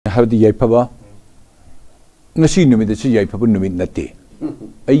hadi 𝗣𝗢𝗧 ngasi numit da si 𝗣𝗢𝗧 numit nate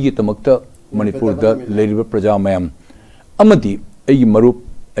aigi tamakta manipur da leiriba praja mayam amadi aigi marup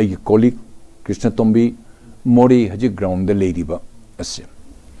aigi colleague Krishna Tombi Mori haji ground da leiriba ase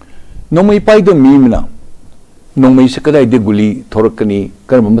nomai pai do mimna nomai se kadai de guli thorakani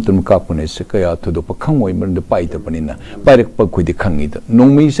karma matum ka pune se kaya thodo pakhangoi man da pai ta panina pairak pa khoi de khangi da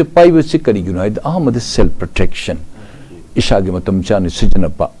nomai se pai ba se kari gunai da ahmad self protection isha ge matam chani sijana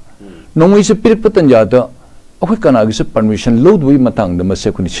pa nomai se pirik patan ja da akoi kana gi se permission load wi matang da ma se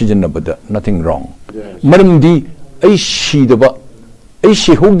khuni sijana ba da nothing wrong maram di ai shi da ba ai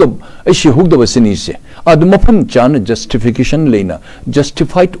shi hugda ba sini se adu mafam chana justification leina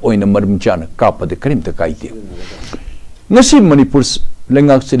justified oina maram chana kapa de karim ta kai de ngasi manipur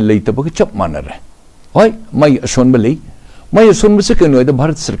lengak se leita ba chap manare hoi mai ason ba lei mai ason ba se keno da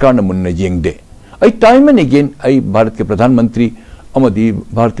bharat sarkar na munna yengde ai time and again ai bharat ke pradhan mantri amadi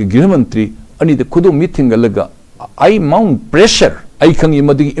bharat ke grih mantri ani de khudo meeting alaga I mount pressure ai khangi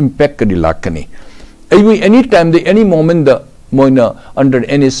madi impact kadi lakani ai we any time the any moment the moina under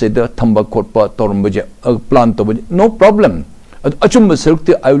NSA the thamba khotpa torumbaje plan to no problem achumba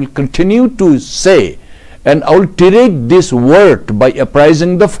sarukte I will continue to say and I will iterate this word by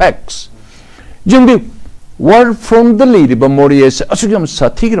apprising the facts jimbi word from the lady ba morias asugam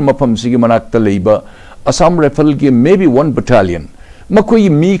sathigir mafam sigi manakta leiba Assam Rifle ki maybe 1 battalion makoi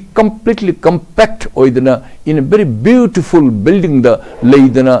me completely compact oidana in a very beautiful building the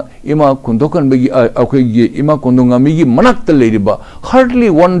leidana ima kundokan bagi akoi ima kundonga mi gi manakta leiba hardly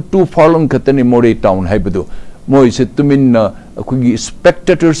 1-2 falun khatani Mori town haibadu moi se tumin akoi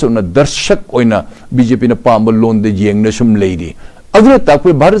spectators on a darshak oina BJP na pamba lon de yeng na sum leidi agre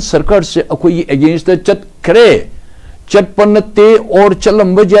takwe bharat sarkar se akoi against the chat khare chat panate or chalam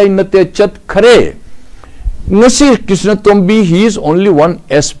bajai nate chat khare Nasi Krishna Tombi, he is only one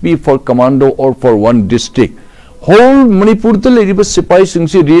SP for commando or for one district. Whole Manipur the Leriba Sipai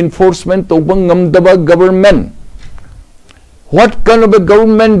Singsi reinforcement of Ngamdaba government. What kind of a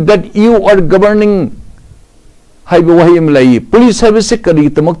government that you are governing? Police have a secretary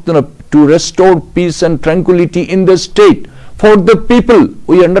to restore peace and tranquility in the state for the people.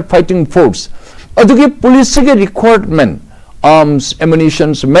 We are not fighting force. Aduke police requirement. Arms,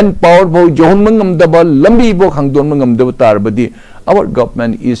 ammunitions, manpower, our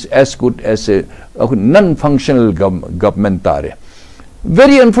government is as good as a non-functional government.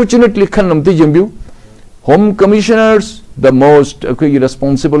 Very unfortunately, Home Commissioners, the most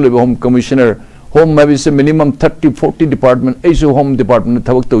responsible Home Commissioner, Home maybe say minimum 30-40 department, Home Department,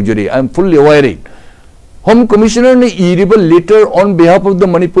 I am fully aware. Home Commissioner letter on behalf of the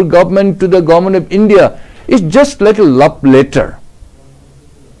Manipur government to the government of India. It's just like a love letter.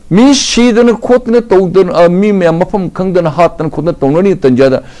 Me she then quote me mafam kangdan hat and kotna tongani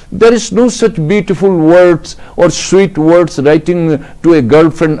tanjada. There is no such beautiful words or sweet words writing to a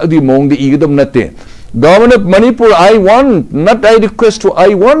girlfriend adi mong the igdam nate. Government of Manipur, I want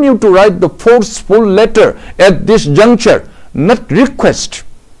you to write the forceful letter at this juncture, not request.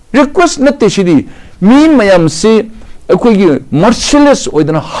 Request nate shidi. Me mayam say merciless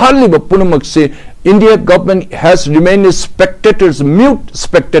oidana haliba punamak say India government has remained spectators, mute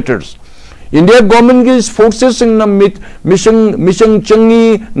spectators. India government is forces in the mission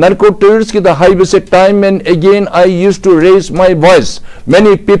changi narco terrorists ki the highway say time and again I used to raise my voice.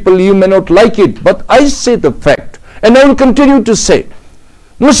 Many people you may not like it, but I say the fact and I will continue to say.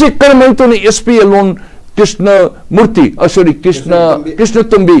 Musi karmaitoni SP alone Krishna Murthy, Krishna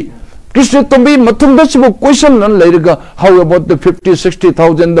Tombi. Krishna Tombi Mathundasibu question on later. How about the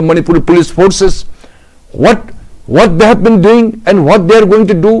 50-60,000 the Manipur police forces? What they have been doing and what they are going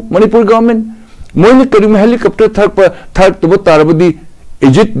to do, Manipur government? Moini Karim helicopter third to Tarabadi.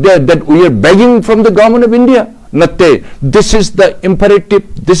 Is it that we are begging from the government of India? Natte. This is the imperative,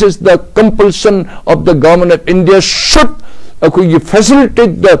 this is the compulsion of the government of India should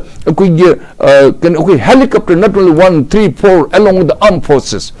facilitate the helicopter, not only 1, 3, 4 along with the armed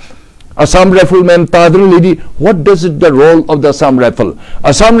forces. Assam Rifle man Tadri lady, what does it the role of the Assam Rifle?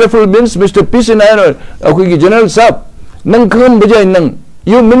 Assam Rifle means Mr. Peace in General Sab. Nang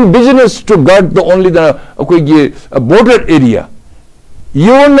you mean business to guard the only the border area.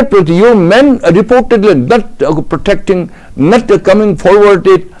 You are not your men reportedly not protecting, not coming forward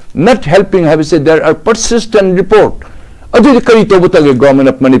it, not helping. Have said there are persistent report. Adi kari to butage government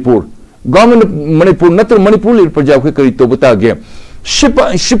of Manipur. Government of Manipur, not Manipur Praja kari to butage.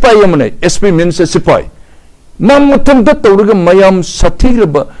 Sipai yamane SP means a sipai. Mamutam that mayam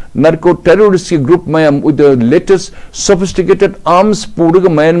satiraba narco terrorist group mayam with the latest sophisticated arms Puraga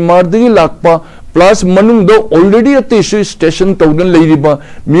Myanmar the Lakpa plus मनुंग दो already अतिशु station तौदन लेरिबा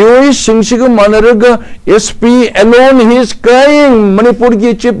मियोई सिंगसिग मानरगा SP Elon he is crying Manipur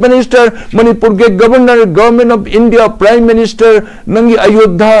की chief minister Manipur के governor government of India prime minister नंगी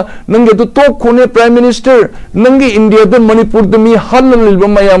अयोध्या नंगे तो खोने prime minister नंगी India the Manipur the मी हल लिबा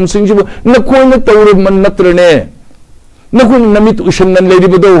मयाम सिंगसिब नखोइन तौर मन नत्रने नखोइन नमित उशन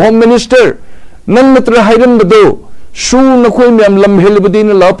लेरिबदो होम मिनिस्टर नंग नत्र हाइरन बदो शू नखोई मैम लम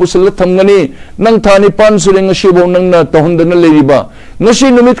हेलबदीन ला पुसल थमगनी नंग थानी पान सुरेंग शिबो नंग ना तहंदन लेरिबा नशी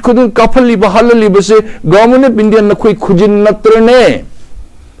निमित खुदिन काफलिबा हाललिबसे government of India नखोई खुजिन नत्रने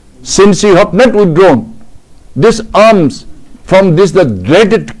since you have not withdrawn this arms from this the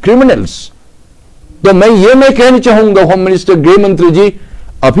dreaded criminals तो मैं ये कहना चाहूंगा होम मिनिस्टर गृह मंत्री जी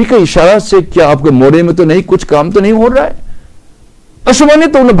अभी का इशारा से क्या आपके मोड़े में तो नहीं कुछ काम तो नहीं हो रहा है असमान्य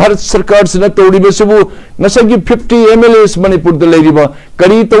तो भारत सरकार से तौरी से वो नसगी 50 MLAs मणिपुर लेरिबा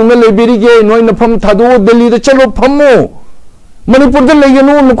करी तो लेबीरीगे नोई नफम थादो दिल्ली चलो फमो मणिपुर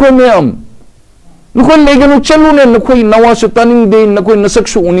लेगनु नखोई मैम नखोई लेगनु चलो ने नखोई नवासु तानिंगदे नखोई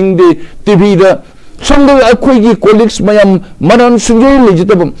नसकसु उनिंगदे टीवी दा समदो अखोई कोलिग्स मयाम मनान सुंजोई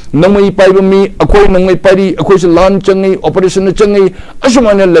लेजितब नंगई पाइब मी अखोई नंगई पारी अखोई से लान चंगई ऑपरेशन चंगई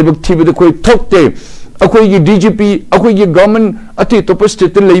असमान्य लेबक थीबे दे कोई थोकते अखोई की डीजीपी अखोई की गवर्नमेंट अति तोप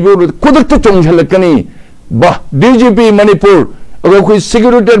स्टेट लेबो खुदक चोंझलकनी बा डीजीपी मणिपुर अखोई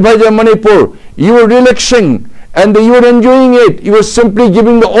security adviser Manipur you are relaxing and you are enjoying it you are simply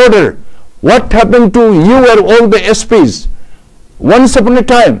giving the order what happened to you are all the SPs once upon a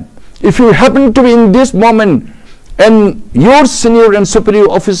time if you happen to be in this moment and your senior and superior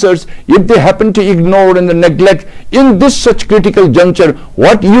officers if they happen to ignore and neglect in this such critical juncture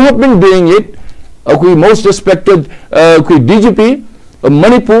what you have been doing it most respected DGP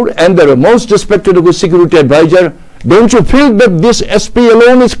Manipur and the most respected security advisor, don't you feel that this SP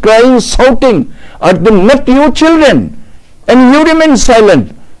alone is crying, shouting at them, not your children, and you remain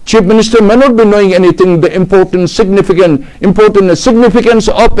silent? Chief Minister may not be knowing anything the important significance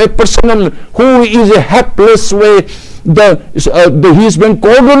of a person who is a helpless way he has been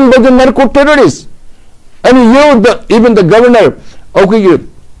cordoned by the narco terrorists, and you even the governor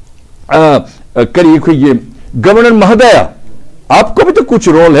करिए governor महोदय आपको भी तो कुछ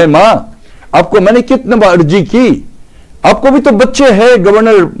role है माँ आपको मैंने कितने बार अर्जी की आपको भी तो बच्चे हैं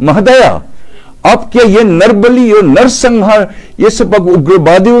गवर्नर महोदय आप क्या ये नरबली और नरसंहार ये सब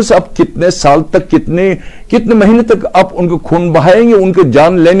उग्रवादियों से आप कितने साल तक कितने महीने तक आप उनको खून बहाएंगे उनके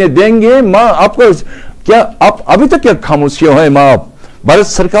जान लेने देंगे माँ आपको क्या आप अभी तक क्या खामोशियां है माँ आप भारत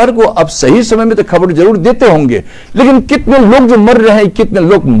सरकार को आप सही समय में तो खबर जरूर देते होंगे लेकिन कितने लोग जो मर रहे हैं कितने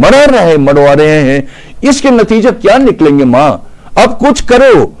लोग मरवा रहे हैं इसके नतीजा क्या निकलेंगे माँ आप कुछ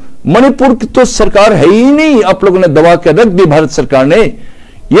करो मणिपुर की तो सरकार है ही नहीं आप लोगों ने दबा के रख दी भारत सरकार ने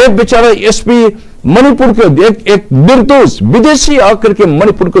ये बेचारा एसपी मणिपुर के एक निर्दोष विदेशी आकर के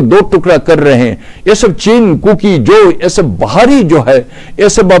मणिपुर को दो टुकड़ा कर रहे हैं ये सब चीन कुकी जो ये सब बाहरी जो है ये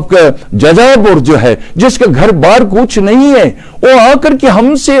सब आपका जजाबर जो है जिसका घर बार कुछ नहीं है वो आकर के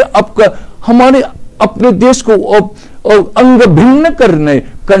हमसे आपका हमारे अपने देश को अंग भिन्न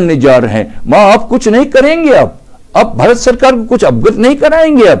करने जा रहे हैं मां आप कुछ नहीं करेंगे आप भारत सरकार को कुछ अवगत नहीं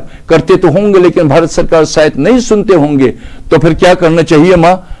कराएंगे आप करते तो होंगे लेकिन भारत सरकार शायद नहीं सुनते होंगे तो फिर क्या करना चाहिए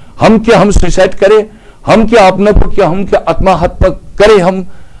मां हम सुसाइड करें हम क्या अपने को क्या हम क्या आत्महत्या करें हम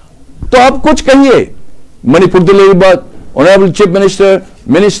तो आप कुछ कहिए मणिपुर दिल्ली बात honourable chief minister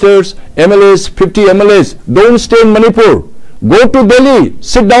ministers MLAs 50 MLAs don't stay in Manipur go to Delhi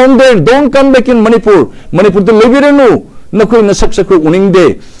sit down there don't come back in Manipur तो लेवी रहनु न कोई न सक उनिंग दे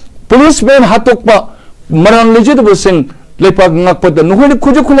पुलिस में हाथों पा मरान लीजिए तो बसिंग लेपाक नाक पद नखोई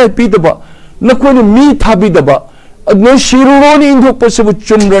खुजु खुलाई पी दबा नखोई मी था भी दबा न शिरुरोनी इंधोक पर से वो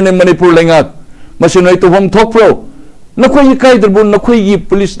चुमरने मणिपुर लेंगात मशीन तो हम थोकप्रो नखोई काय दरबो नखोई ये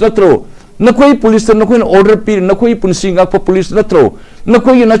police नत्रो नखोई police नखोई order P नखोई police नाक पुलिस नत्रो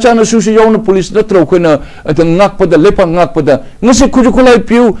नखोई नचा नसुसु यौन पुलिस नत्रो खोइना नाक पद लेपा नाक पद नसे खुजु खुलाई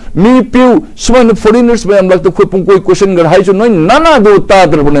पिउ मी पिउ सुवन फॉरेनर्स में हमला तो खोई पुंकोई क्वेश्चन गर हाइजो नोई नाना दो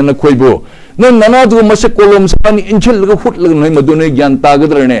तादर बने नखोइबो नोई नाना दो मसे कोलम सपानी इंचल लग फुट लग नोई मदु नोई ज्ञान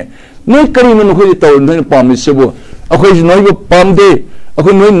तागदरने नोई करी नखोई तो नोई पामिसेबो अखोई नोई पामदे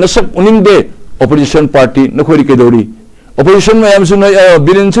अखोई नोई नसक उनिंदे ऑपोजिशन पार्टी नखोई केदौरी ऑपोजिशन में हम सुन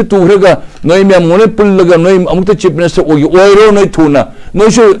बिरेन से तुहरगा नोई में मोने पुल्लगा नोई अमुक चीफ मिनिस्टर ओगी ओइरो नोई थुना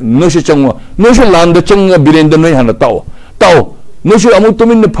नोई चंगो नोई लांद चंग बिरेन द नोई हना ताओ नोई अमुक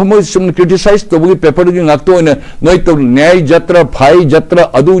तुमिन फमो सम क्रिटिसाइज तबुगी पेपर की नाक्तो ओइना नोई तो न्याय जत्रा फाई जत्रा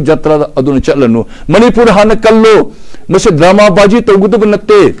अदु चलनु मणिपुर हाना कल्लो मसे ड्रामा बाजी तौगुदब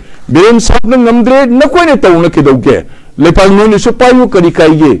नत्ते बिरेन साहब ने नमद्रे नकोई ने तौन के दौगे लेपाल नोई सुपायु करी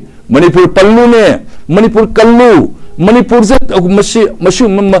काइगे Manipur pallu ne, Manipur kallu, Manipur se mashi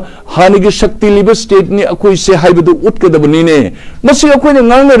hanigi shakti liba state ne akoi se haibadu utkadabani ne. Mashi akoi ne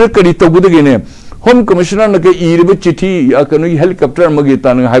nganga rekari togudagi ne. Home Commissioner na ke iriba chithi ya kanu helicopter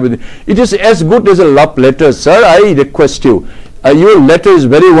magita na haibadu. It is as good as a love letter, sir. I request you. Your letter is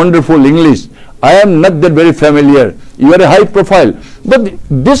very wonderful English. I am not that very familiar. You are a high profile. But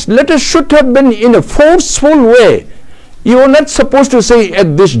this letter should have been in a forceful way. You are not supposed to say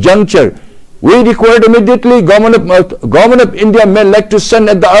at this juncture, we required immediately, government of India may like to send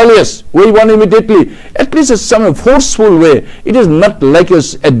at the earliest. We want immediately. At least some forceful way. It is not like a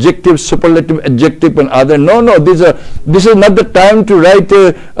adjective, superlative adjective and other. No, this is not the time to write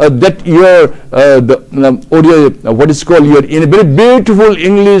that your what is called your in a very beautiful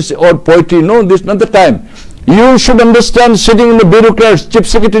English or poetry. No, this is not the time. You should understand, sitting in the bureaucrats, Chief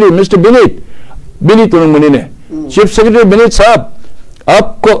Secretary Mr. Bineet, Chief Secretary Bineet साहब,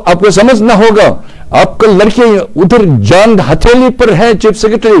 आपको समझ ना होगा, आपका लड़के उधर जान हथेली पर है चीफ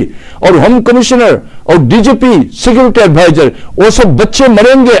सेक्रेटरी और होम कमिश्नर और डीजीपी सिक्योरिटी एडवाइजर, वो सब बच्चे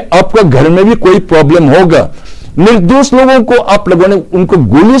मरेंगे, आपका घर में भी कोई प्रॉब्लम होगा। निर्दोष लोगों को आप लोगों ने उनको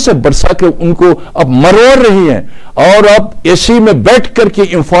गोली से बरसा के उनको आप मरवा रही हैं और आप एसी में बैठ करके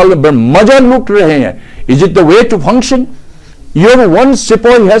इंफॉल में मजा लूट रहे हैं। Is it the way to function? Your one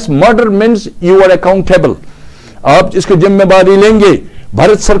सिपाही has murder means you are accountable. आप इसकी जिम्मेदारी लेंगे,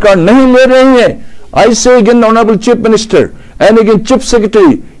 भारत सरकार नहीं ले रही है। आई से again honourable chief minister and again chief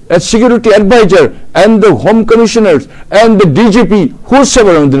secretary and security advisor and the home commissioners and the DGP,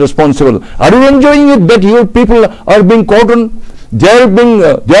 whosoever is responsible, are you enjoying it that your people are being caught on? They are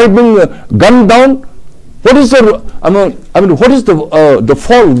being gunned down. What is the what is the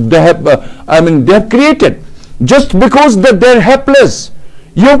fault they have they have created just because that they are helpless?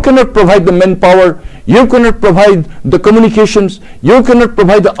 You cannot provide the manpower, you cannot provide the communications, you cannot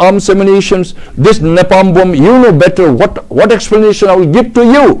provide the arms ammunitions, this napalm bomb, you know better what explanation I will give to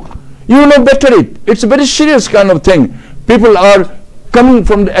you. You know better it. It's a very serious kind of thing. People are coming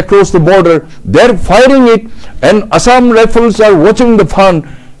from across the border, they're firing it, and Assam rifles are watching the fun,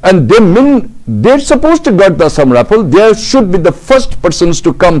 and they're supposed to guard the Assam rifle. They should be the first persons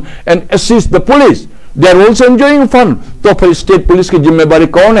to come and assist the police. They are also enjoying fun. तो फिर state police की जिम्मेदारी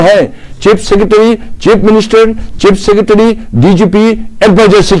कौन है? Chief secretary, chief minister, chief secretary, DGP,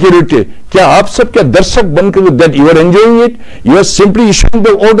 adviser security. क्या आप सब क्या दर्शक बनकर that you are enjoying it? You are simply issuing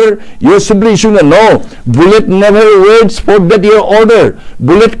the order. You are simply issuing the no. Bullet never waits for that your order.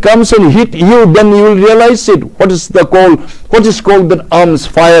 Bullet comes and hit you, then you will realize it. What is called that arms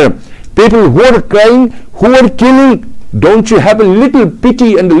fire? People who are crying, who are killing, don't you have a little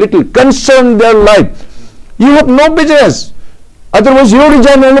pity and a little concern in their life? You have no business. Otherwise, you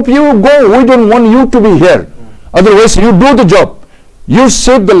resign, all of you go. We don't want you to be here. Otherwise, you do the job. You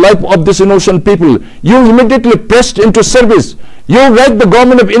save the life of this innocent people. You immediately pressed into service. You write the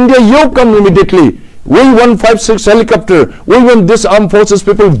government of India, you come immediately. We want 5-6 helicopter. We want this armed forces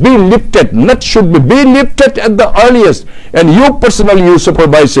people be lifted. Not should be lifted at the earliest. And you personally, you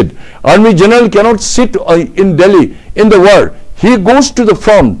supervise it. Army General cannot sit in Delhi, in the war. He goes to the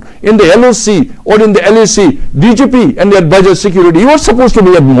front, in the LOC or in the LAC, DGP and the advisor security. You are supposed to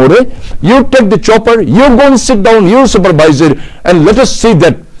be at More. You take the chopper, you go and sit down, you supervise it, and let us see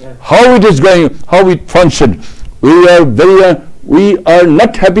that how it is going, how it functions. We are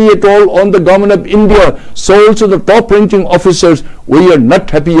not happy at all on the government of India. So also the top ranking officers, we are not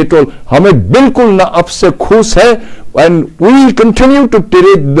happy at all. हमें बिल्कुल ना आपसे खुश है, and we continue to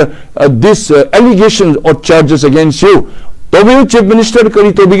tirade these allegations or charges against you. तोबियो chief minister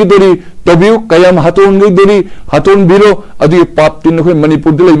करी तोबिगी दोरी तोबियो कयाम हातोन गई दोरी हातोन बिरो अदि पाप तीन नखोय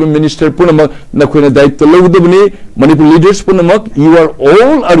मणिपुर दिले मिनिस्टर पुनमक नखोय दायित्व लौदबनी Manipur leaders पुनमक you are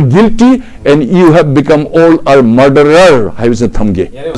all are guilty and you have become all are murderer हाइबसे थमगे